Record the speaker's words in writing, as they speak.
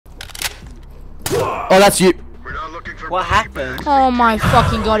Oh, that's you. What happened? Oh my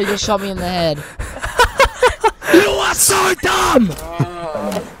fucking god, he just shot me in the head. You are so dumb!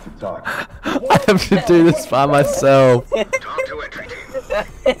 I have to do this by myself.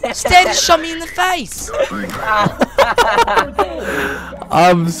 Stan just shot me in the face!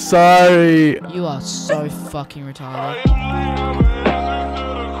 I'm sorry. You are so fucking retarded.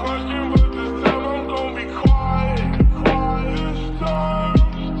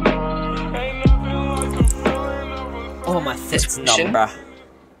 Oh, my foot's numb, bruh.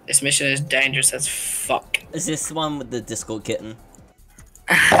 This mission is dangerous as fuck. Is this the one with the Discord kitten?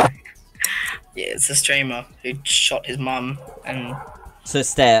 Yeah, it's a streamer who shot his mum, and So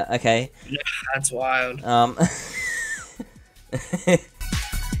stare, okay. that's wild.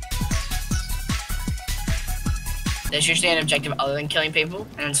 There's usually an objective other than killing people,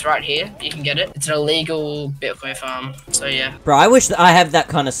 and it's right here. You can get it. It's an illegal Bitcoin farm, so yeah. Bro, I wish that I have that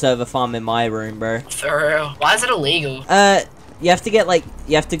kind of server farm in my room, bro. For real. Why is it illegal? You have to get, like,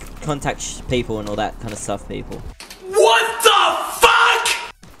 you have to contact people and all that kind of stuff, people. What the fuck?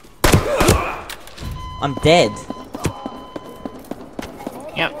 I'm dead.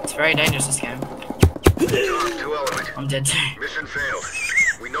 Yep, it's very dangerous, this game. I'm dead too. Mission failed.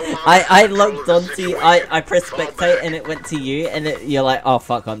 I logged onto you, I pressed spectate and it went to you and you're like, oh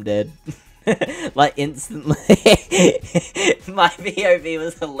fuck, I'm dead. Like instantly. My VOV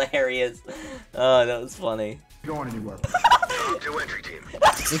was hilarious. Oh, that was funny. Going anywhere.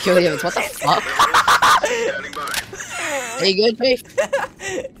 Security events, what the fuck? Are you good, Chief?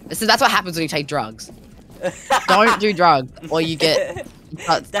 That's what happens when you take drugs. Don't do drugs, or you get...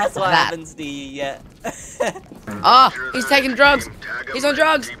 That's what happens to you, yeah. Oh, he's taking drugs! He's on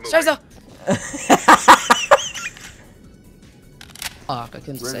drugs! Strazer! Fuck, I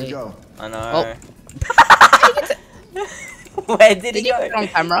couldn't see. I know. Oh. Where did he you go? get it on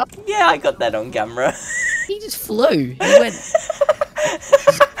camera? Yeah, I got that on camera. He just flew. He went...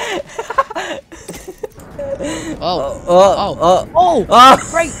 Oh!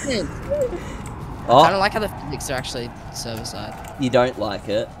 Great thing! Oh. I don't like how the physics are actually server side. You don't like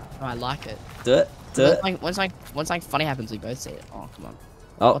it. No, I like it. Do it. Do it. Once something funny happens, we both see it. Oh, come on.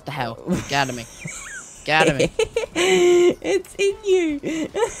 Oh. What the hell? Get out of me. Get out of me. It's in you.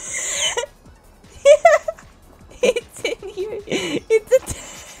 It's in you.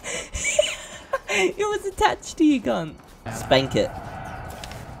 It was attached to your gun. Spank it.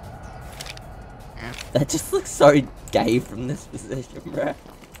 That just looks so gay from this position, bro.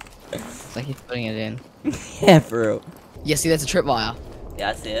 It's like he's putting it in. Yeah, for real. Yeah, see, that's a tripwire. Yeah,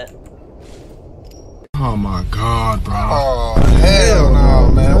 I see it. Oh my god, bro. Oh, hell no,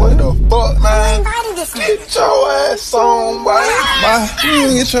 man. What the fuck, man? Get your ass on, boy.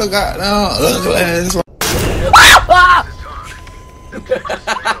 You get your goddamn ugly ass on.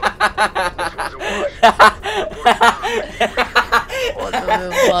 What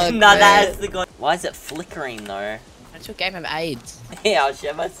the fuck, No, man? that's the gun. Why is it flickering, though? That's your game of AIDS. Yeah, I'll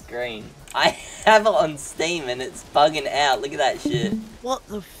share my screen. I have it on Steam and it's bugging out. Look at that shit. What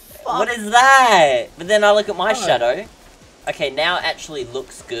the fuck? What is that? But then I look at my shadow. Okay, now it actually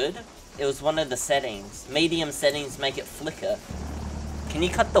looks good. It was one of the settings. Medium settings make it flicker. Can you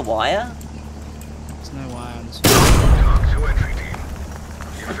cut the wire? There's no wire on this.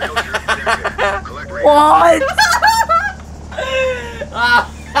 What?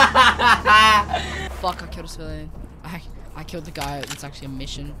 Fuck, I killed a civilian. I killed the guy. It's actually a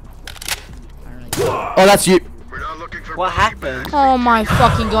mission. I don't really Oh, that's you. What happened? Oh my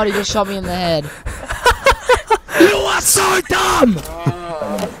fucking god, he just shot me in the head. You are so dumb!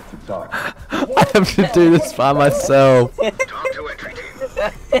 I have to do this by myself.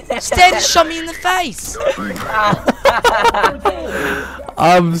 Stan just shot me in the face!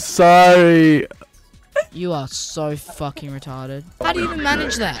 I'm sorry. You are so fucking retarded. How do you even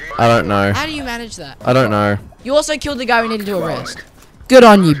manage that? I don't know. How do you manage that? I don't know. You also killed the guy we needed to arrest. Good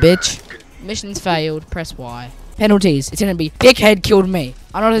on you, bitch. Missions failed. Press Y. Penalties. It's gonna be dickhead killed me.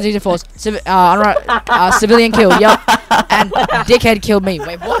 Unauthenticated force. Civilian killed. Yep. And dickhead killed me.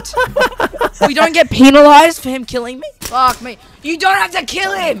 Wait, what? We don't get penalized for him killing me? Fuck me. You don't have to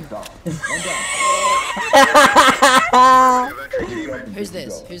kill him. Who's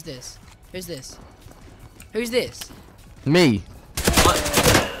this? Who's this? Who's this? Who's this? Me.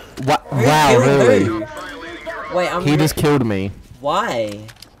 What? Wow, really? Wait, He just killed me. Why?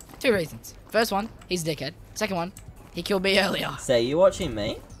 2 reasons. First one, he's a dickhead. Second one, he killed me earlier. So, are you watching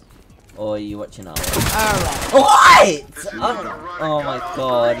me? Or are you watching us? Alright. What? Oh my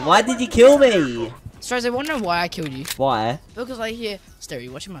god. Why did you kill me? Strazer, I wanna know why I killed you. Why? Because I hear, Stereo,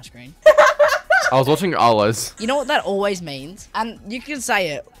 you watching my screen? I was watching Ola's. You know what that always means? And you can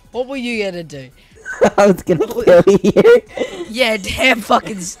say it. What were you gonna do? I was gonna kill you. Yeah, damn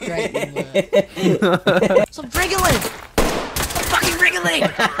fucking straight you were. Stop wriggling! Stop fucking wriggling!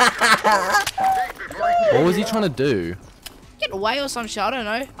 What was he trying to do? Get away or some shit, I don't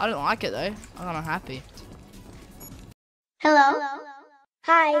know. I don't like it though. I'm not happy. Hello.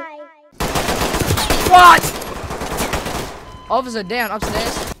 Hi. What? Officer down,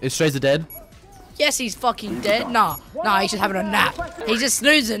 upstairs. Is Strazer dead? Yes, he's fucking dead. Nah, he's just having a nap. He's just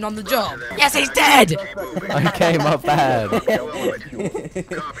snoozing on the job. Yes, he's dead! Okay, my bad.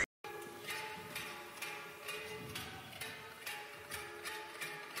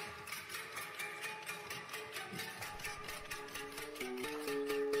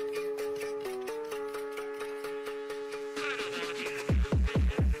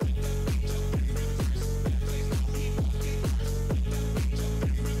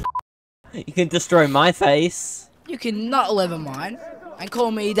 You can destroy my face. You can not live in mine and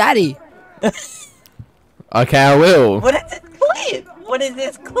call me daddy. Okay, I will. What is this clip? What is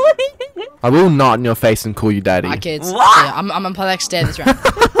this clip? I will not in your face and call you daddy. My kids. What? Yeah, I'm gonna play like stay this round.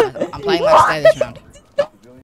 I'm playing like stay this round.